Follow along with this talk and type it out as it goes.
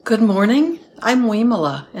Good morning, I'm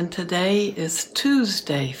Wimala, and today is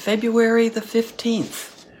Tuesday, February the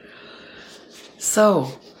 15th.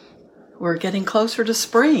 So, we're getting closer to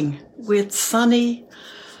spring. It's sunny,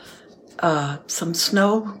 some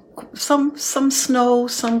snow, some snow,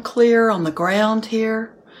 some clear on the ground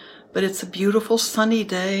here, but it's a beautiful sunny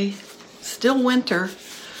day. Still winter,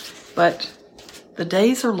 but the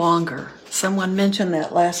days are longer. Someone mentioned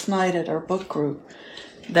that last night at our book group.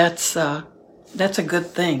 That's a good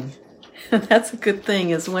thing. That's a good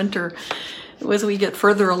thing as we get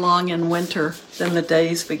further along in winter, then the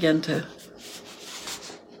days begin to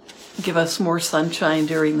give us more sunshine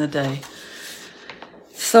during the day.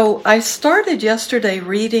 So I started yesterday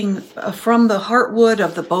reading from the Heartwood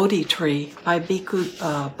of the Bodhi Tree by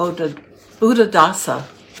Bhikkhu Buddhadasa.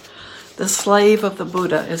 The slave of the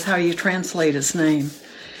Buddha is how you translate his name.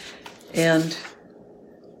 And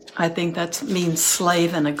I think that means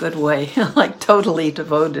slave in a good way, like totally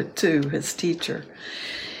devoted to his teacher.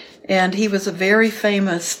 And he was a very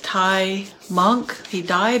famous Thai monk. He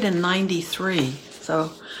died in 93.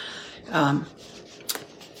 So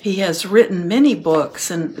he has written many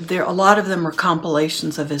books, and a lot of them are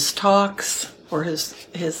compilations of his talks or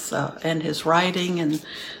his writing, and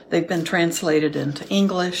they've been translated into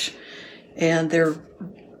English, and they're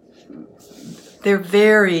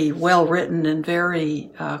very well written and very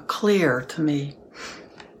clear to me.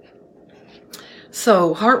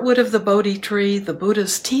 So, Heartwood of the Bodhi Tree, the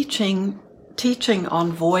Buddha's teaching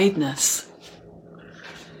on voidness,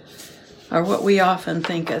 or what we often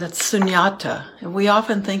think of, that's sunyata. And we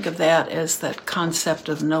often think of that as that concept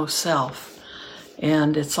of no self.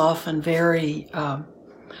 And it's often very,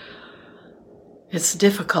 it's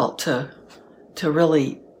difficult to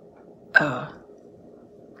really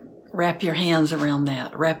wrap your hands around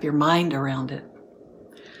that, wrap your mind around it.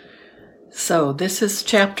 So this is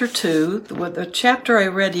chapter 2. The chapter I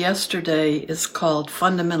read yesterday is called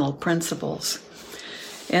Fundamental Principles.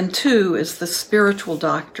 And 2 is the Spiritual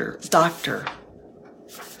Doctor.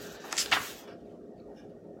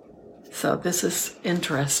 So this is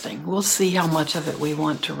interesting. We'll see how much of it we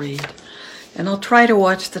want to read. And I'll try to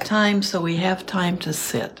watch the time so we have time to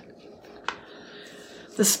sit.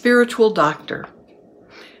 The Spiritual Doctor.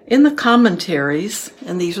 In the commentaries,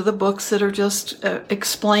 and these are the books that are just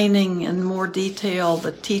explaining in more detail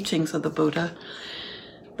the teachings of the Buddha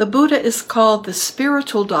is called the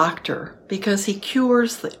spiritual doctor because he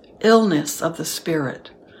cures the illness of the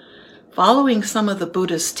spirit. Following some of the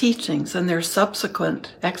Buddha's teachings and their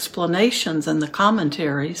subsequent explanations in the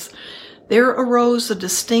commentaries, there arose a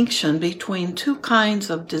distinction between two kinds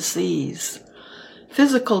of disease,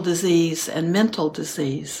 physical disease and mental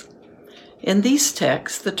disease. In these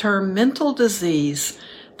texts, the term mental disease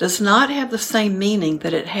does not have the same meaning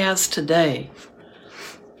that it has today.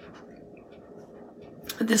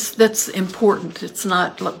 That's important. It's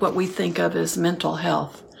not what we think of as mental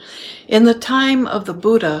health. In the time of the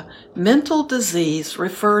Buddha, mental disease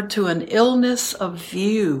referred to an illness of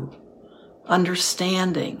view,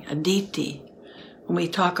 understanding, a ditthi. When we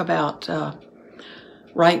talk about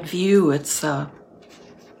right view, it's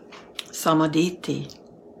samaditthi.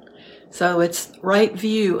 So it's right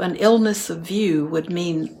view. An illness of view would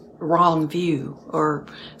mean wrong view or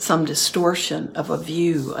some distortion of a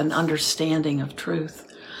view, an understanding of truth.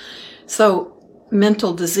 So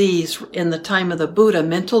mental disease, in the time of the Buddha,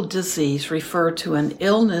 mental disease referred to an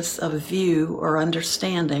illness of view or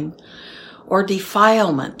understanding or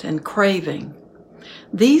defilement and craving.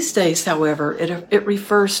 These days, however, it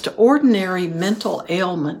refers to ordinary mental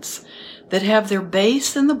ailments that have their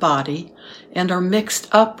base in the body and are mixed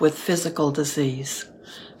up with physical disease.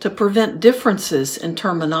 To prevent differences in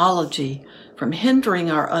terminology from hindering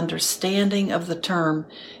our understanding of the term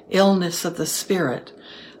illness of the spirit,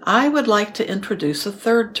 I would like to introduce a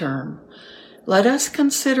third term. Let us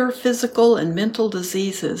consider physical and mental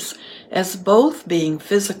diseases as both being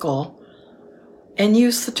physical and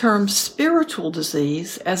use the term spiritual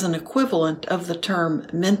disease as an equivalent of the term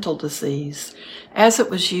mental disease, as it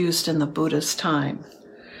was used in the Buddha's time.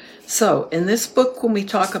 So, in this book, when we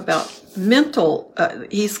talk about mental,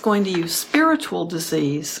 he's going to use spiritual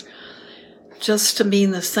disease just to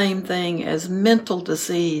mean the same thing as mental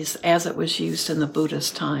disease as it was used in the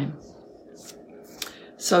Buddha's time.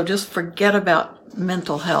 So just forget about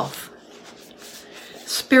mental health.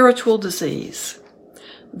 Spiritual disease.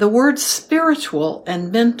 The words spiritual and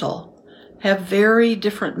mental have very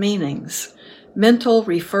different meanings. Mental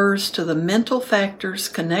refers to the mental factors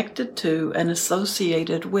connected to and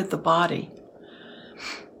associated with the body.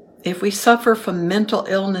 If we suffer from mental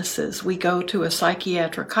illnesses, we go to a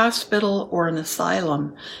psychiatric hospital or an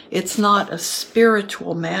asylum. It's not a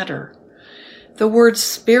spiritual matter. The word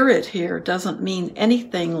spirit here doesn't mean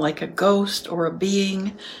anything like a ghost or a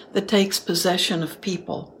being that takes possession of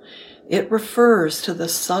people. It refers to the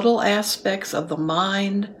subtle aspects of the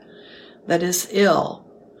mind that is ill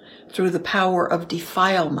through the power of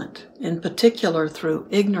defilement, in particular through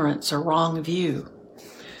ignorance or wrong view.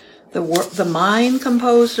 The mind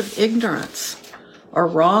composed of ignorance or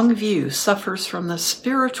wrong view suffers from the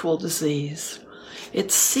spiritual disease.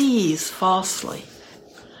 It sees falsely.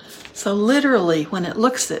 So literally, when it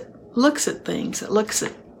looks at things, it looks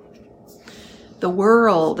at the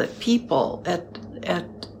world, at people,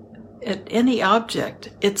 at any object,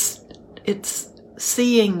 it's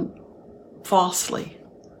seeing falsely.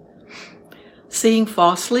 Seeing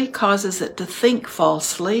falsely causes it to think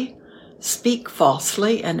falsely, speak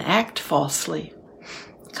falsely, and act falsely.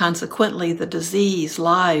 Consequently, the disease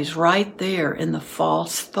lies right there in the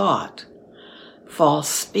false thought, false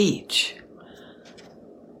speech,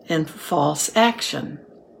 and false action.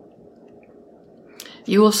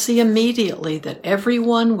 You will see immediately that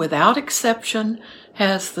everyone, without exception,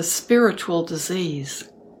 has the spiritual disease.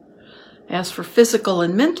 As for physical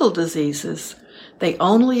and mental diseases, they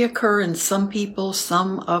only occur in some people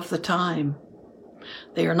some of the time.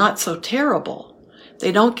 They are not so terrible.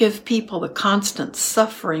 They don't give people the constant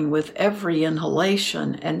suffering with every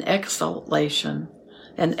inhalation and exhalation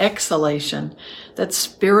that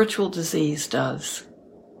spiritual disease does.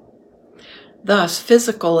 Thus,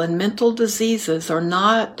 physical and mental diseases are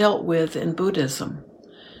not dealt with in Buddhism.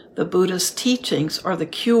 The Buddha's teachings are the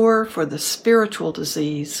cure for the spiritual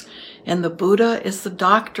disease, and the Buddha is the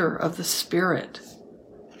doctor of the spirit.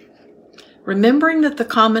 Remembering that the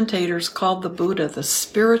commentators called the Buddha the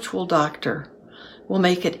spiritual doctor will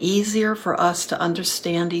make it easier for us to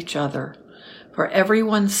understand each other, for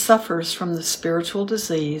everyone suffers from the spiritual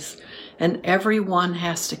disease, and everyone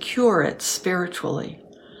has to cure it spiritually.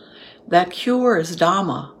 That cure is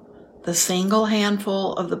Dhamma, the single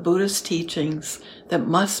handful of the Buddhist teachings that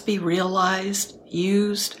must be realized,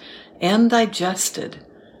 used, and digested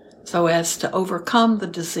so as to overcome the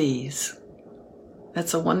disease.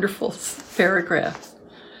 That's a wonderful paragraph.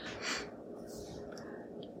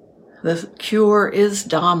 The cure is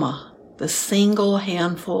Dhamma, the single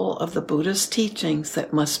handful of the Buddhist teachings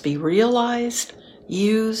that must be realized,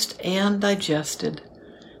 used, and digested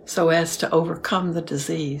so as to overcome the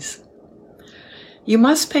disease. You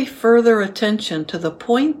must pay further attention to the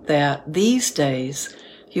point that, these days,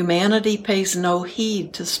 humanity pays no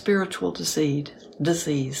heed to spiritual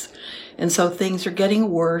disease, and so things are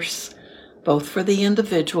getting worse, both for the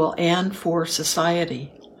individual and for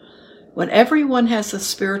society. When everyone has a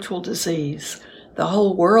spiritual disease, the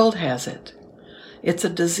whole world has it. It's a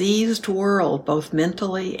diseased world, both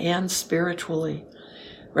mentally and spiritually.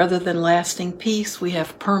 Rather than lasting peace, we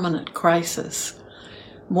have permanent crisis.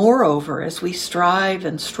 Moreover, as we strive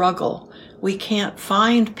and struggle, we can't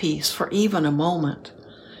find peace for even a moment.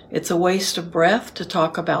 It's a waste of breath to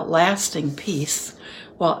talk about lasting peace,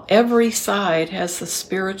 while every side has the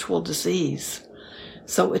spiritual disease.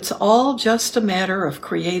 So it's all just a matter of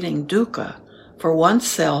creating dukkha for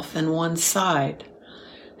oneself and one's side,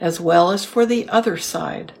 as well as for the other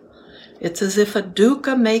side. It's as if a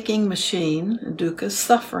dukkha-making machine, dukkha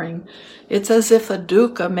suffering, it's as if a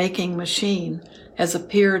dukkha-making machine has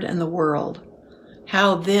appeared in the world.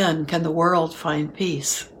 How then can the world find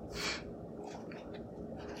peace?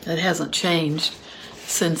 It hasn't changed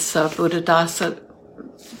since Buddhadasa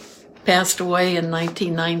passed away in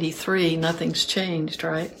 1993. Nothing's changed,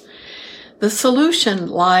 right? The solution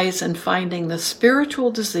lies in finding the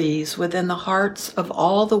spiritual disease within the hearts of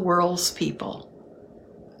all the world's people.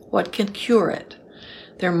 What can cure it?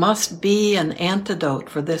 There must be an antidote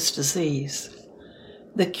for this disease.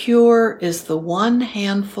 The cure is the one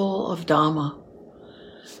handful of Dhamma,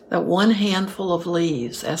 that one handful of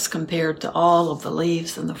leaves as compared to all of the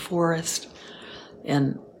leaves in the forest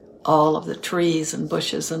and all of the trees and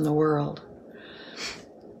bushes in the world.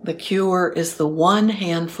 The cure is the one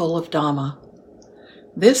handful of Dhamma.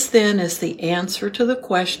 This then is the answer to the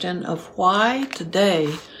question of why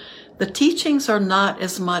today the teachings are not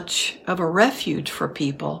as much of a refuge for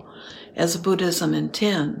people as Buddhism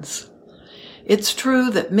intends. It's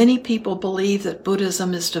true that many people believe that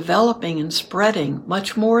Buddhism is developing and spreading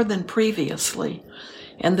much more than previously,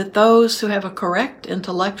 and that those who have a correct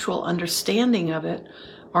intellectual understanding of it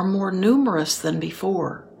are more numerous than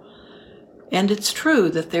before. And it's true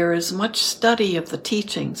that there is much study of the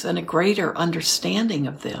teachings and a greater understanding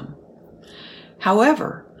of them.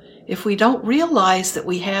 However, if we don't realize that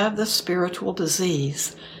we have the spiritual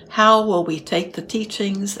disease, how will we take the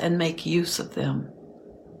teachings and make use of them?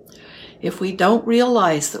 If we don't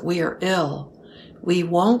realize that we are ill, We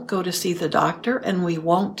won't go to see the doctor, and we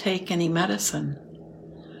won't take any medicine.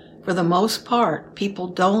 For the most part, people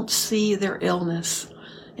don't see their illness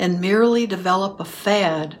and merely develop a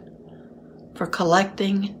fad for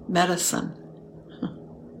collecting medicine.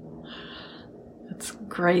 It's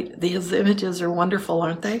great. These images are wonderful,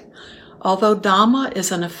 aren't they? Although Dhamma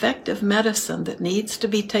is an effective medicine that needs to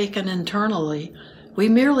be taken internally, we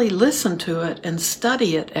merely listen to it and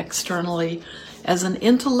study it externally as an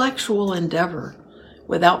intellectual endeavor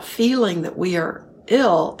without feeling that we are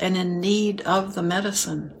ill and in need of the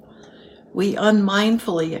medicine. We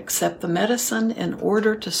unmindfully accept the medicine in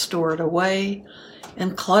order to store it away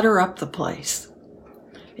and clutter up the place.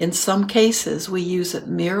 In some cases, we use it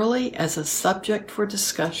merely as a subject for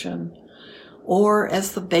discussion or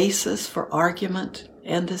as the basis for argument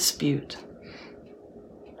and dispute.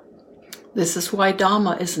 This is why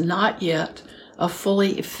Dhamma is not yet a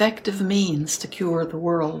fully effective means to cure the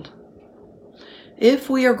world. If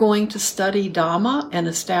we are going to study Dhamma and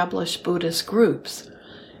establish Buddhist groups,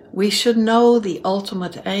 we should know the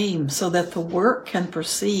ultimate aim so that the work can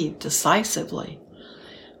proceed decisively.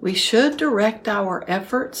 We should direct our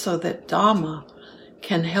efforts so that Dhamma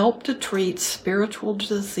can help to treat spiritual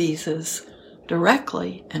diseases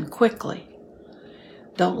directly and quickly.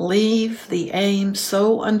 Don't leave the aim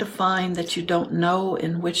so undefined that you don't know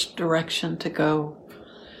in which direction to go.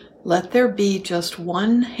 Let there be just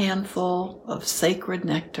one handful of sacred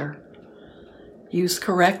nectar. Used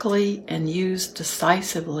correctly and used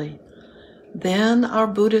decisively, then our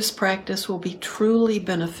Buddhist practice will be truly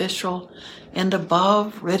beneficial and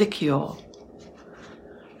above ridicule.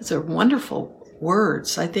 These are wonderful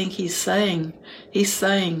words. I think he's saying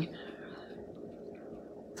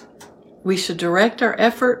we should direct our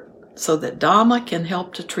effort so that Dhamma can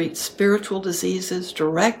help to treat spiritual diseases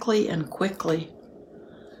directly and quickly.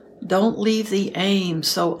 Don't leave the aim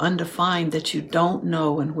so undefined that you don't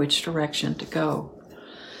know in which direction to go.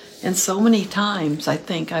 And so many times I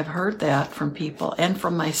think I've heard that from people and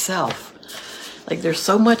from myself. Like, there's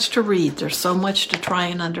so much to read, there's so much to try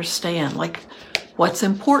and understand. Like, what's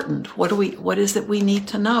important? What is it we need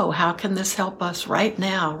to know? How can this help us right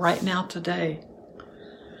now today?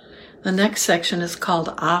 The next section is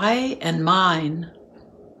called I and Mine.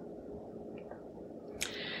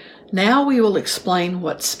 Now we will explain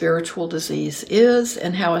what spiritual disease is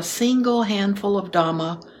and how a single handful of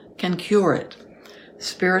Dhamma can cure it.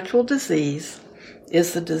 Spiritual disease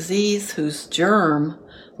is the disease whose germ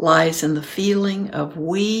lies in the feeling of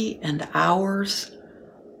we and ours,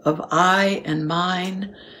 of I and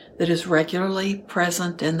mine, that is regularly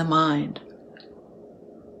present in the mind.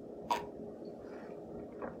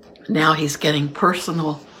 Now he's getting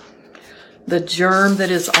personal. The germ that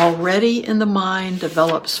is already in the mind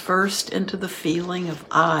develops first into the feeling of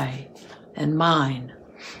I and mine.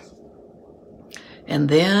 And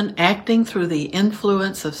then, acting through the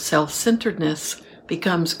influence of self-centeredness,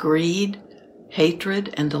 becomes greed,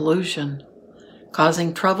 hatred, and delusion,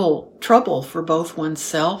 causing trouble for both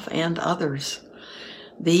oneself and others.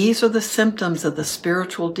 These are the symptoms of the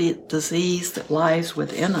spiritual disease that lies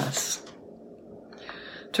within us.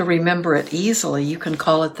 To remember it easily, you can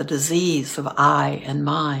call it the disease of I and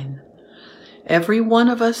mine. Every one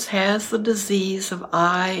of us has the disease of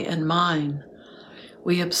I and mine.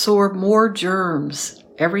 We absorb more germs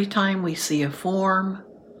every time we see a form,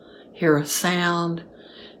 hear a sound,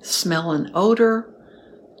 smell an odor,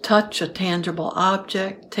 touch a tangible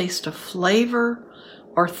object, taste a flavor,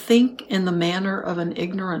 or think in the manner of an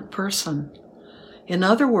ignorant person. In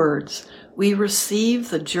other words, we receive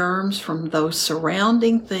the germs from those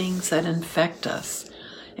surrounding things that infect us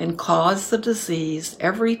and cause the disease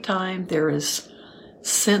every time there is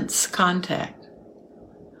sense contact.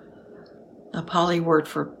 A Pali word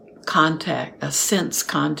for contact, a sense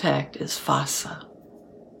contact, is phassa.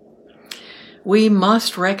 We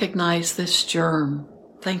must recognize this germ.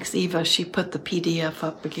 Thanks, Eva, she put the PDF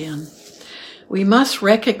up again. We must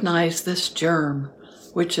recognize this germ,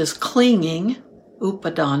 which is clinging,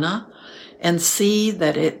 upadana, and see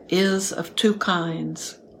that it is of two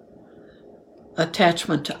kinds: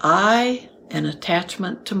 attachment to I and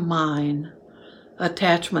attachment to mine.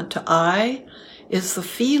 Attachment to I is the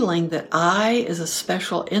feeling that I is a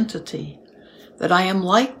special entity, that I am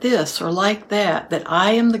like this or like that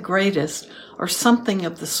I am the greatest, or something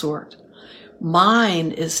of the sort.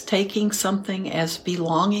 Mine is taking something as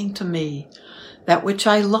belonging to me, that which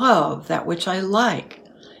I love, that which I like.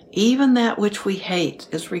 Even that which we hate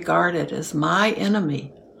is regarded as my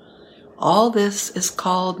enemy. All this is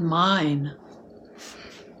called mine.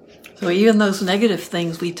 So even those negative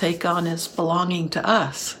things we take on as belonging to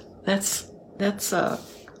us, that's a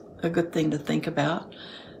good thing to think about.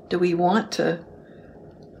 Do we want to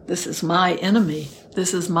This is my enemy.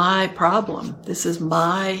 This is my problem. This is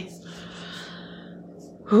my...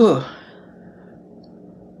 Whew.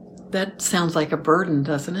 That sounds like a burden,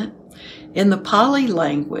 doesn't it? In the Pali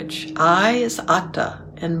language, I is atta,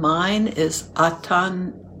 and mine is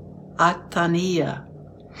attaniya.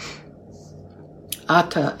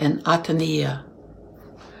 Atta and attaniya.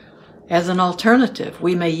 As an alternative,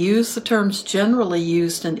 we may use the terms generally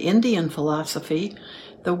used in Indian philosophy.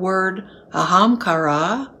 The word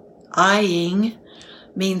ahamkara, I-ing,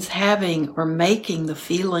 means having or making the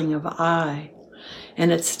feeling of I,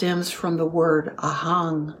 and it stems from the word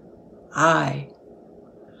ahang, I.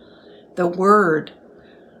 The word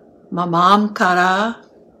mamamkara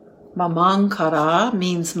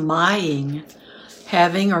means mying,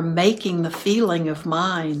 having or making the feeling of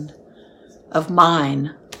mine,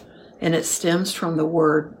 and it stems from the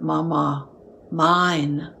word mama,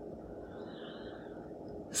 mine.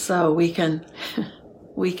 So we can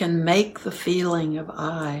make the feeling of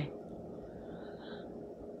I,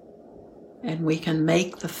 and we can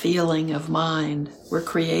make the feeling of mind. We're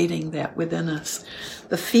creating that within us.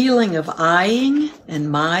 The feeling of I-ing and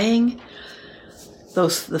mying, the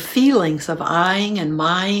feelings of I-ing and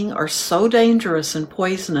mying are so dangerous and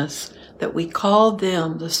poisonous that we call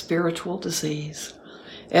them the spiritual disease.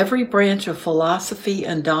 Every branch of philosophy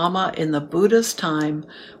and Dhamma in the Buddha's time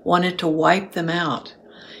wanted to wipe them out.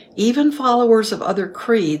 Even followers of other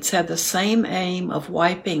creeds had the same aim of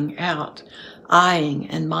wiping out I-ing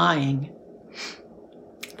and mying.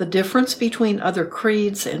 The difference between other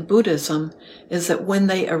creeds and Buddhism is that when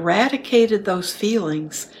they eradicated those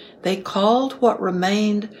feelings, they called what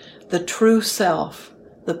remained the true self,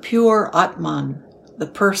 the pure Atman, the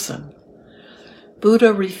person.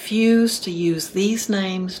 Buddha refused to use these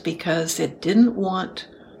names because he didn't want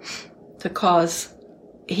to cause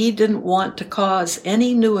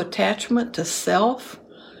any new attachment to self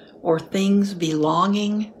or things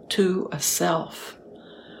belonging to a self.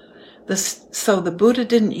 So the Buddha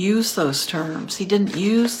didn't use those terms. He didn't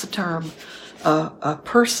use the term a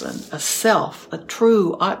person, a self, a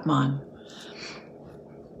true Atman.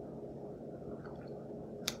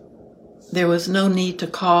 There was no need to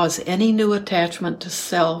cause any new attachment to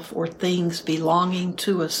self or things belonging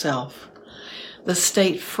to a self. The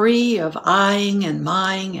state free of I-ing and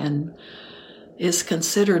mying and is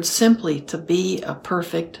considered simply to be a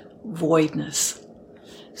perfect voidness.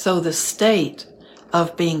 So the state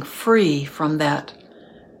of being free from that,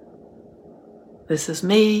 this is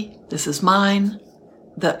me, this is mine,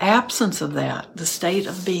 the absence of that, the state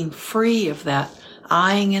of being free of that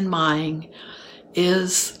I-ing and mying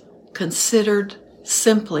is considered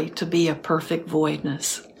simply to be a perfect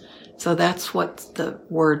voidness. So that's what the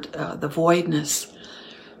word, the voidness,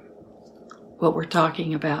 what we're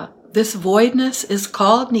talking about. This voidness is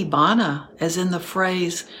called Nibbana, as in the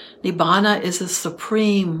phrase, Nibbana is a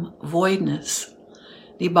supreme voidness.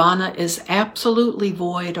 Nibbana is absolutely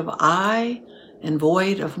void of I and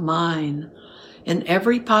void of mine, in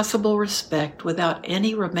every possible respect without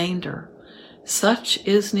any remainder. Such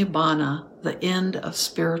is Nibbana, the end of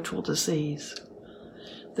spiritual disease.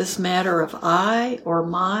 This matter of I or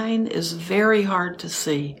mine is very hard to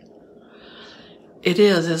see. It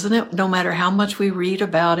is, isn't it? No matter how much we read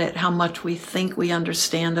about it, how much we think we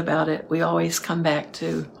understand about it, we always come back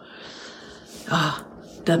to, I'm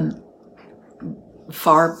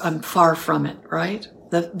far from it, right?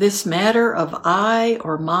 This matter of I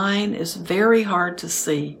or mine is very hard to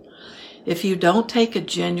see. If you don't take a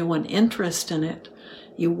genuine interest in it,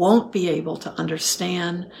 you won't be able to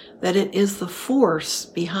understand that it is the force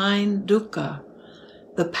behind dukkha,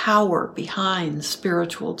 the power behind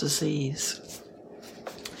spiritual disease.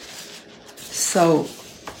 So,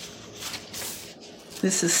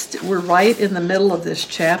 we're right in the middle of this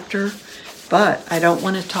chapter, but I don't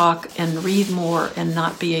want to talk and read more and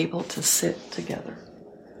not be able to sit together.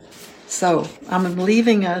 So, I'm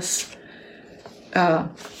leaving us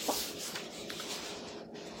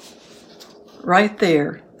right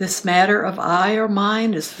there. This matter of I or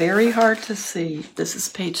mine is very hard to see. This is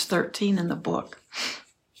page 13 in the book.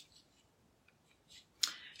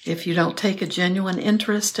 If you don't take a genuine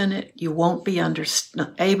interest in it, you won't be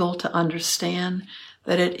able to understand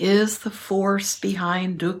that it is the force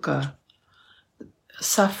behind dukkha,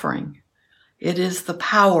 suffering. It is the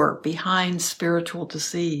power behind spiritual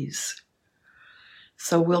disease.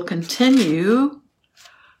 So we'll continue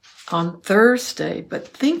on Thursday, but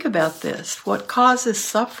think about this. What causes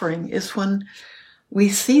suffering is when we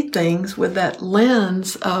see things with that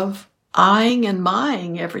lens of I-ing and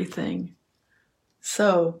mying everything.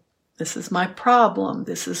 So, this is my problem.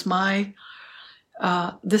 This is my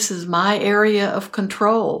This is my area of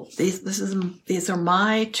control. These are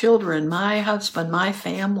my children, my husband, my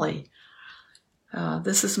family.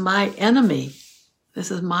 This is my enemy.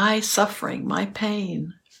 This is my suffering, my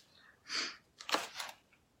pain.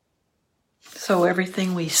 So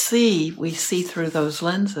everything we see through those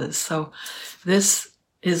lenses. So this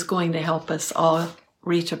is going to help us all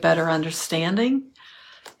reach a better understanding,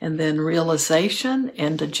 and then realization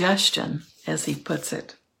and digestion, as he puts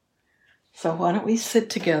it. So why don't we sit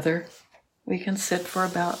together? We can sit for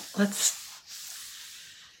about,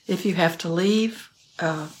 if you have to leave,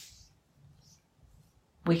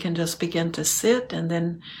 we can just begin to sit, and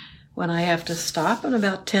then when I have to stop in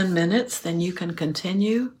about 10 minutes, then you can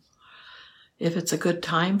continue if it's a good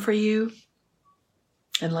time for you.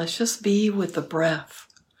 And let's just be with the breath.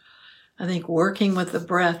 I think working with the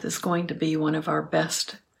breath is going to be one of our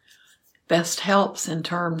best helps in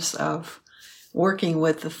terms of working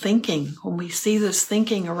with the thinking. When we see this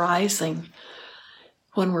thinking arising,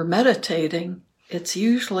 when we're meditating, it's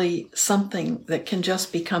usually something that can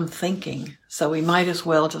just become thinking. So we might as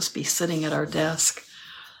well just be sitting at our desk,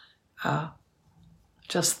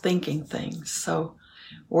 just thinking things. So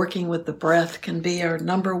working with the breath can be our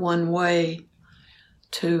number one way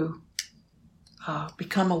to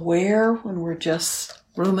become aware when we're just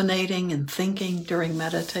ruminating and thinking during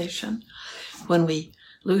meditation. When we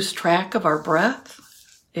lose track of our breath,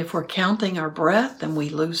 if we're counting our breath and we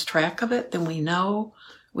lose track of it, then we know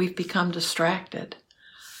we've become distracted.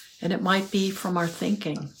 And it might be from our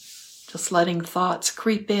thinking, just letting thoughts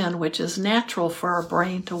creep in, which is natural for our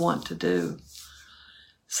brain to want to do.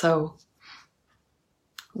 So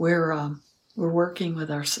we're working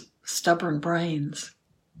with our stubborn brains.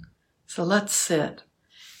 So let's sit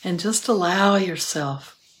and just allow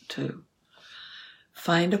yourself to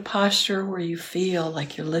find a posture where you feel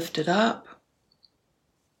like you're lifted up.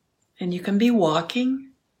 And you can be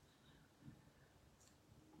walking.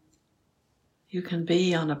 You can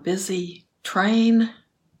be on a busy train.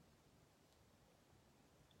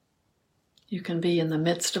 You can be in the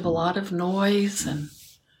midst of a lot of noise and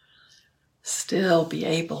still be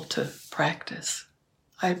able to practice.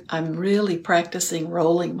 I'm really practicing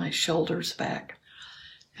rolling my shoulders back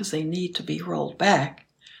because they need to be rolled back,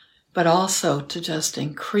 but also to just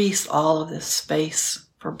increase all of this space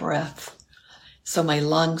for breath so my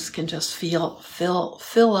lungs can just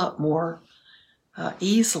fill up more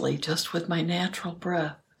easily just with my natural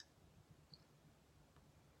breath.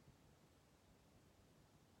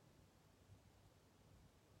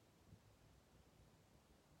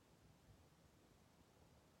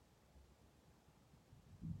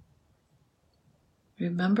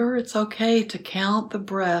 Remember, it's okay to count the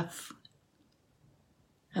breath.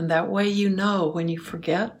 And that way you know when you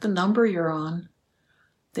forget the number you're on,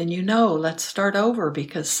 then you know, let's start over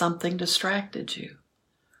because something distracted you.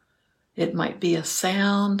 It might be a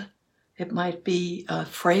sound, it might be a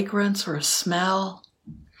fragrance or a smell.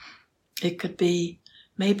 It could be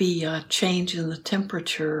maybe a change in the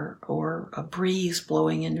temperature or a breeze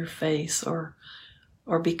blowing in your face or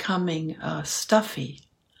becoming stuffy.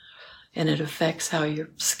 And it affects how your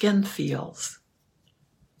skin feels.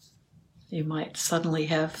 You might suddenly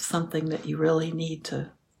have something that you really need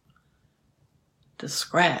to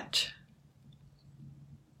scratch.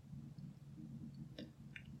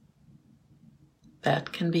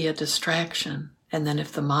 That can be a distraction. And then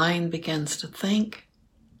if the mind begins to think,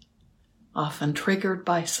 often triggered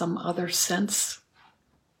by some other sense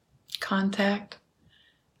contact,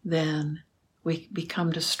 then we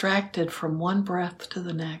become distracted from one breath to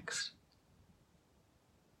the next.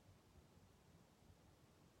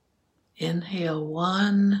 Inhale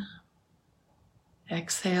 1,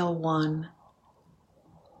 exhale 1.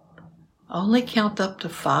 Only count up to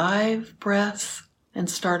 5 breaths and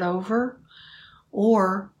start over.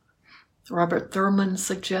 Or Robert Thurman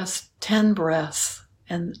suggests 10 breaths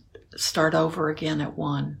and start over again at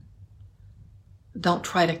 1. Don't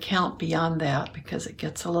try to count beyond that because it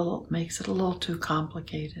makes it a little too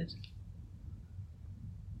complicated.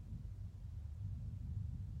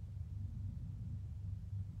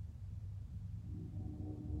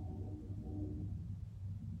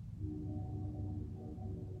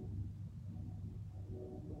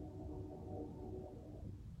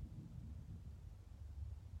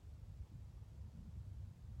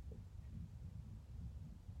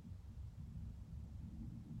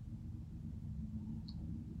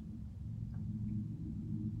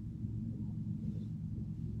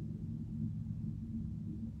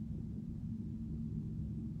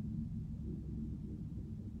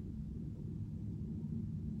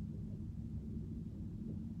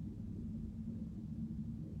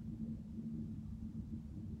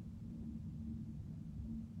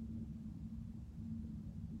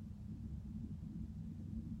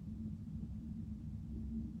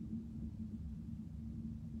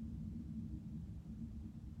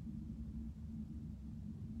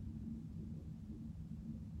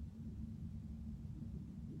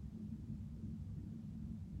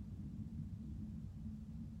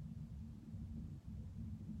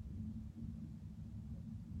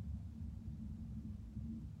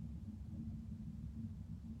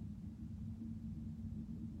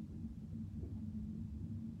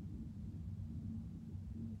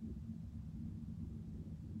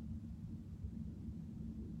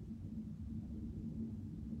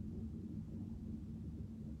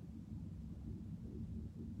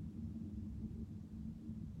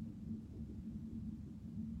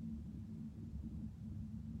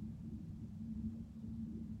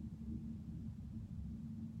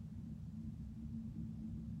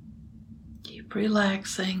 Keep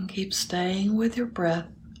relaxing, keep staying with your breath.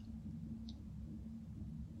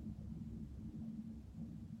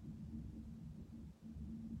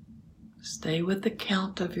 Stay with the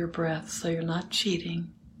count of your breath so you're not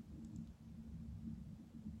cheating.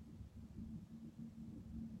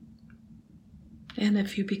 And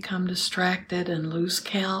if you become distracted and lose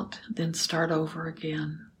count, then start over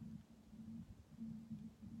again.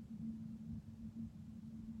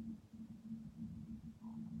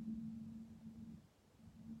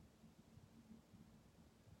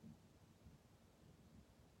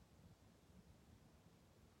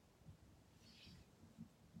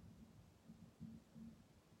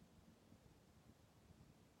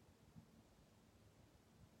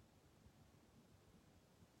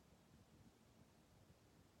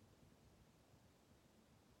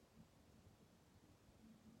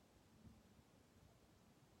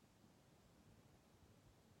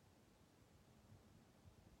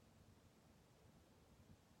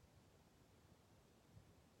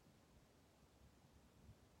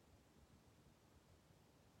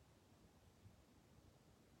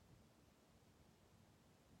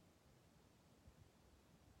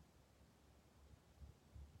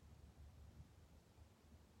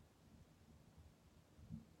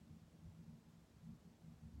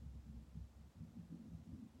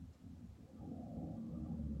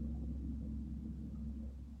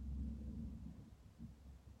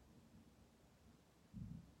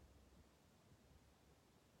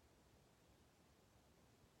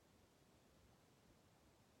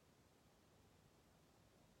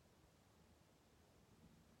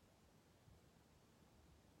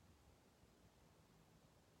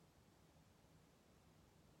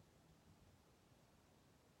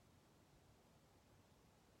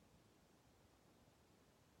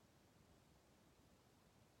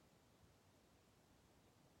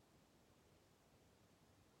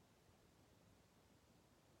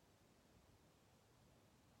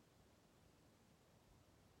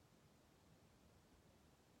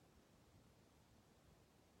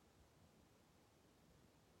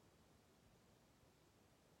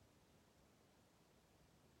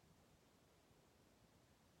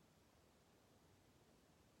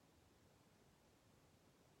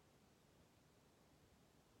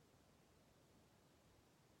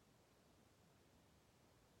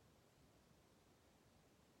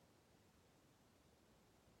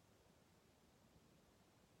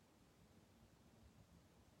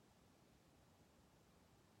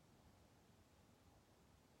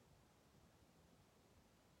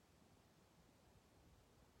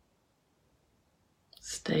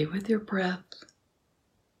 Stay with your breath.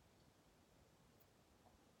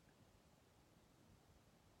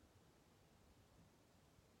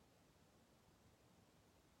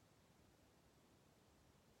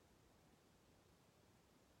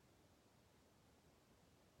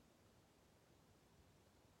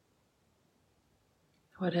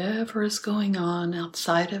 Whatever is going on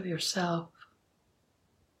outside of yourself,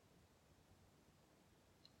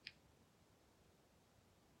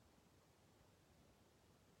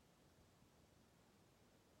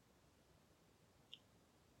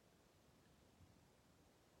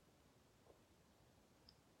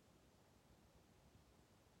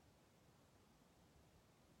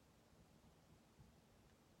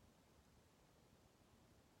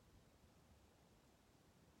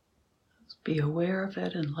 be aware of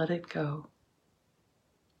it and let it go.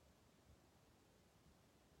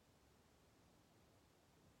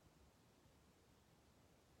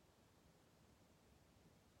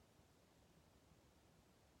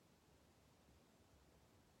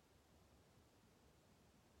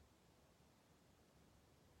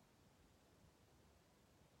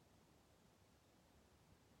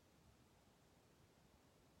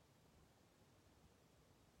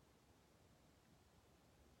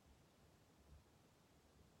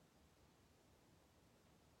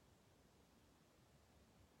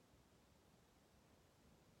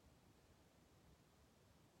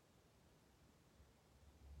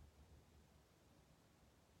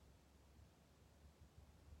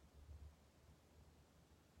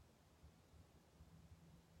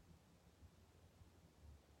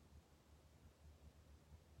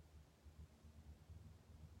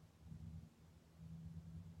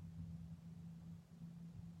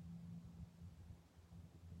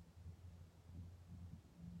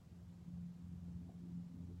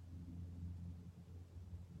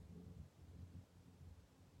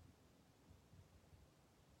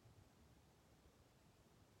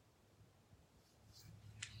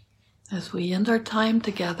 As we end our time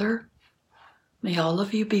together, may all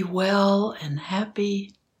of you be well and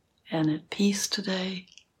happy and at peace today.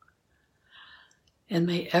 And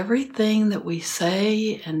may everything that we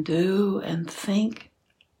say and do and think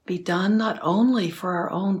be done not only for our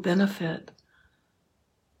own benefit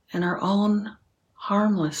and our own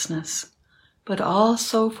harmlessness, but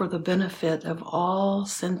also for the benefit of all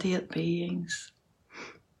sentient beings.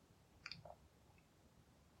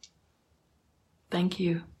 Thank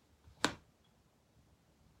you.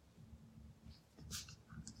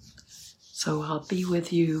 So I'll be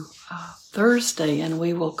with you Thursday, and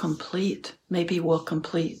maybe we'll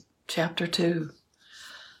complete chapter 2.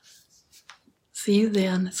 See you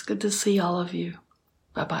then. It's good to see all of you.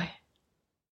 Bye-bye.